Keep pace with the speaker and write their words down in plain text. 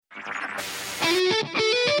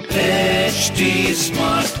HT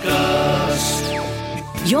Smartcast.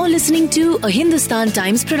 You're listening to a Hindustan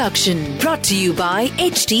Times production brought to you by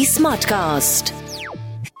HT Smartcast.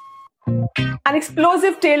 An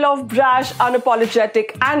explosive tale of brash,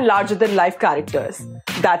 unapologetic and larger-than-life characters.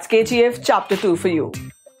 That's KGF Chapter 2 for you.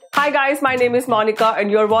 Hi guys, my name is Monica and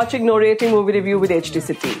you're watching No Rating Movie Review with HT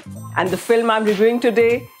City. And the film I'm reviewing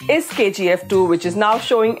today is KGF 2, which is now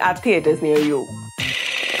showing at theatres near you.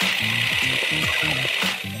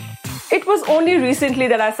 It was only recently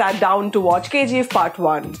that I sat down to watch KGF Part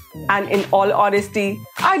 1. And in all honesty,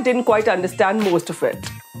 I didn't quite understand most of it.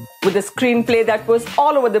 With a screenplay that was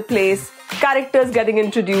all over the place, characters getting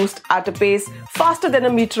introduced at a pace faster than a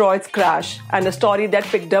meteoroid's crash, and a story that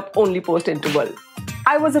picked up only post-interval.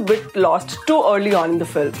 I was a bit lost too early on in the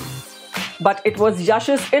film. But it was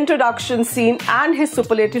Yash's introduction scene and his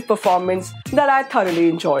superlative performance that I thoroughly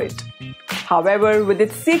enjoyed. However, with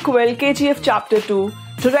its sequel, KGF Chapter 2,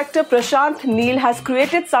 director Prashant Neel has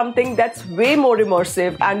created something that's way more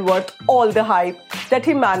immersive and worth all the hype that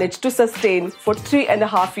he managed to sustain for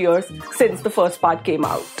 3.5 years since the first part came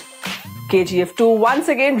out. KGF 2 once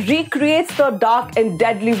again recreates the dark and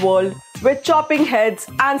deadly world where chopping heads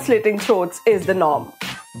and slitting throats is the norm.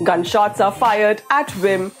 Gunshots are fired at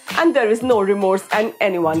whim and there is no remorse in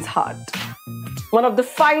anyone's heart. One of the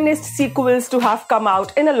finest sequels to have come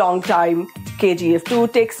out in a long time, KGF 2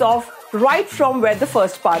 takes off right from where the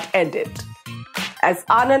first part ended. As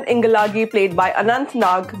Anand Ingalagi, played by Anant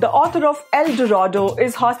Nag, the author of El Dorado,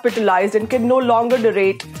 is hospitalized and can no longer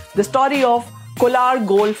narrate the story of Kolar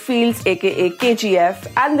Goldfields aka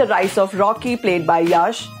KGF and the rise of Rocky, played by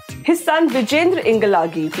Yash, his son Vijendra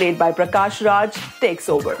Ingalagi, played by Prakash Raj, takes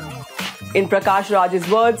over. In Prakash Raj's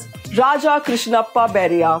words, Raja Krishnappa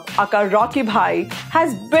Beria, aka Rocky Bhai,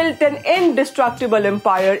 has built an indestructible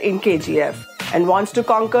empire in KGF and wants to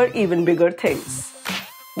conquer even bigger things.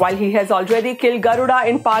 While he has already killed Garuda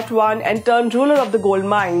in Part 1 and turned ruler of the gold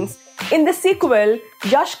mines, in the sequel,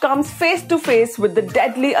 Yash comes face to face with the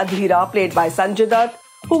deadly Adhira, played by Sanjay Dutt,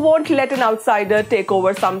 who won't let an outsider take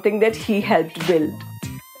over something that he helped build.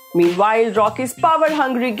 Meanwhile, Rocky's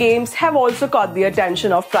power-hungry games have also caught the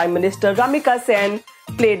attention of Prime Minister Ramika Sen,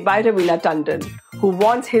 played by Raveena Tandon, who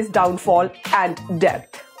wants his downfall and death.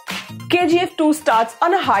 KGF 2 starts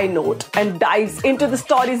on a high note and dives into the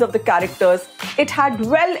stories of the characters it had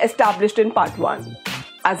well established in Part 1.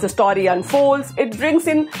 As the story unfolds, it brings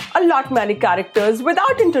in a lot many characters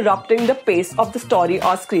without interrupting the pace of the story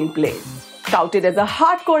or screenplay. Touted as a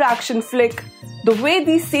hardcore action flick, the way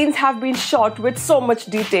these scenes have been shot with so much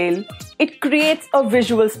detail, it creates a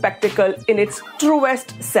visual spectacle in its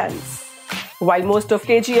truest sense. While most of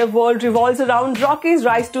KGF world revolves around Rocky's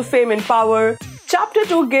rise to fame and power, Chapter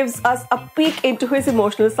 2 gives us a peek into his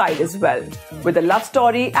emotional side as well, with a love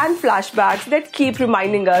story and flashbacks that keep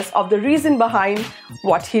reminding us of the reason behind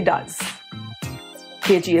what he does.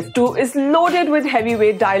 KGF 2 is loaded with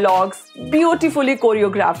heavyweight dialogues, beautifully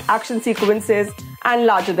choreographed action sequences, and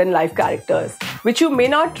larger-than-life characters, which you may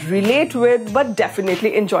not relate with but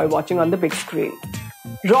definitely enjoy watching on the big screen.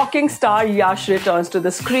 Rocking star Yash returns to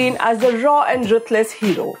the screen as the raw and ruthless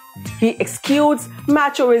hero. He exudes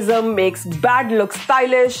machoism, makes bad looks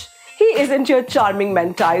stylish. He isn't your charming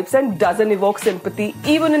men types and doesn't evoke sympathy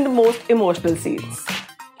even in the most emotional scenes.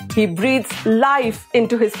 He breathes life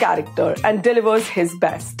into his character and delivers his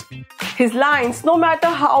best. His lines, no matter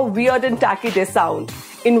how weird and tacky they sound,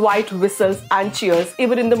 invite whistles and cheers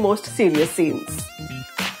even in the most serious scenes.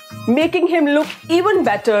 Making him look even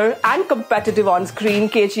better and competitive on screen,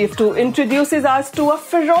 KGF 2 introduces us to a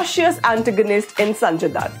ferocious antagonist in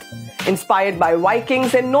Sanjay Dutt. Inspired by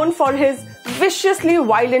Vikings and known for his viciously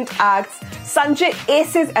violent acts, Sanjay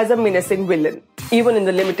aces as a menacing villain. Even in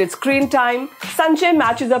the limited screen time, Sanjay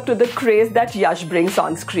matches up to the craze that Yash brings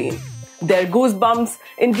on screen. Their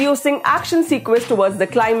goosebumps-inducing action sequence towards the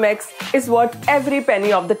climax is worth every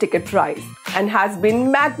penny of the ticket price and has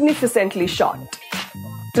been magnificently shot.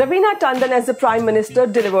 Raveena Tandon as the Prime Minister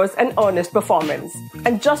delivers an earnest performance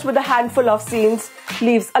and just with a handful of scenes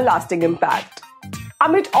leaves a lasting impact.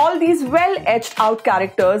 Amid all these well-etched out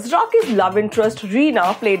characters, Rocky's love interest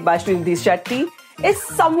Reena, played by Srinidhi Shetty, is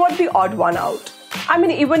somewhat the odd one out. I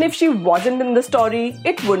mean, even if she wasn't in the story,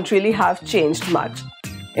 it wouldn't really have changed much.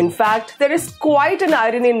 In fact, there is quite an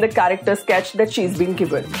irony in the character sketch that she's been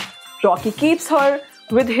given. Rocky keeps her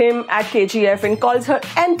with him at KGF and calls her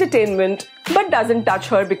entertainment, but doesn't touch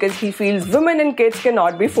her because he feels women and kids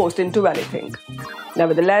cannot be forced into anything.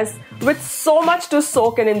 Nevertheless, with so much to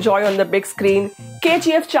soak and enjoy on the big screen,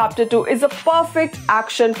 KGF Chapter 2 is a perfect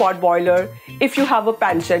action potboiler if you have a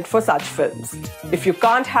penchant for such films. If you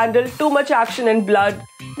can't handle too much action and blood,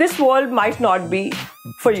 this world might not be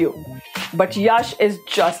for you. but Yash is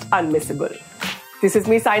just unmissable. This is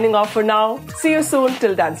me signing off for now. See you soon.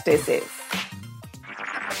 Till then, stay safe.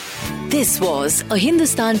 This was a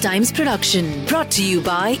Hindustan Times production brought to you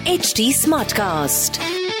by HT Smartcast.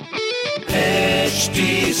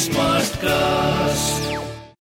 HT Smartcast.